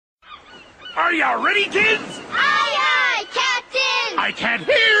Are you ready, kids? Aye, aye, Captain! I can't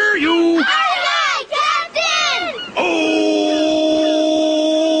hear you! Aye, aye, Captain! Oh!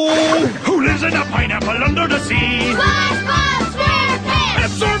 Who lives in a pineapple under the sea? Spongebob Squarepants!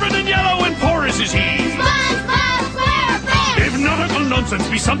 Absorbent and yellow and porous is he. Spongebob Squarepants! If nautical nonsense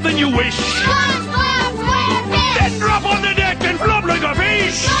be something you wish, Spongebob Squarepants! then drop on the deck and flop like a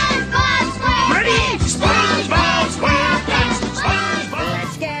fish! Spongebob Squarepants! Ready? SpongeBob SquarePants! SpongeBob!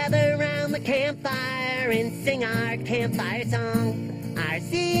 Let's gather around the campfire and sing our campfire song. Our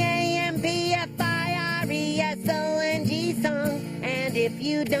CAMPFIRESONG song. And if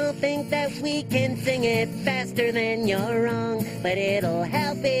you don't think that we can sing it faster, then you're wrong. But it'll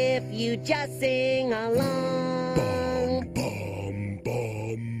help if you just sing along.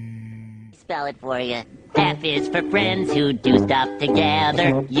 Spell it for you. F is for friends who do stuff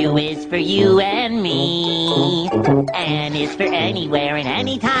together. U is for you and me. N is for anywhere and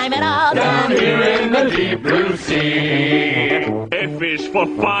anytime at all. Down here in the deep blue sea. F is for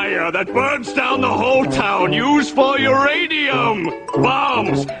fire that burns down the whole town. Use for uranium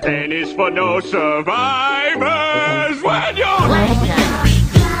bombs. N is for no survivors when you're...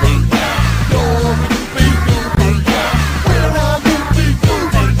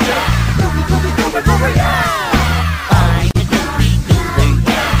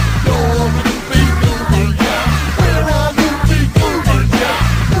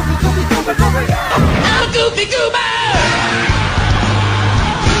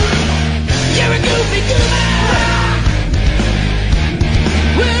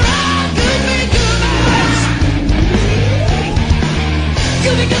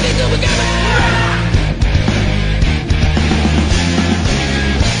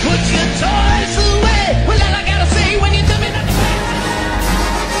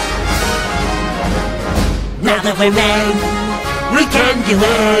 Now that we're men, we can do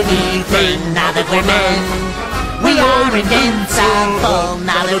anything. Now that we're men, we are invincible.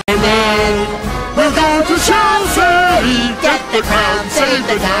 Now that we're men, we'll go to Chelsea, get the crown, save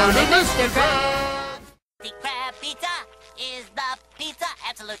the town, and Mr. Krabs. The crab pizza is the pizza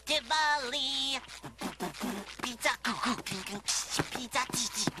absolutely. Pizza.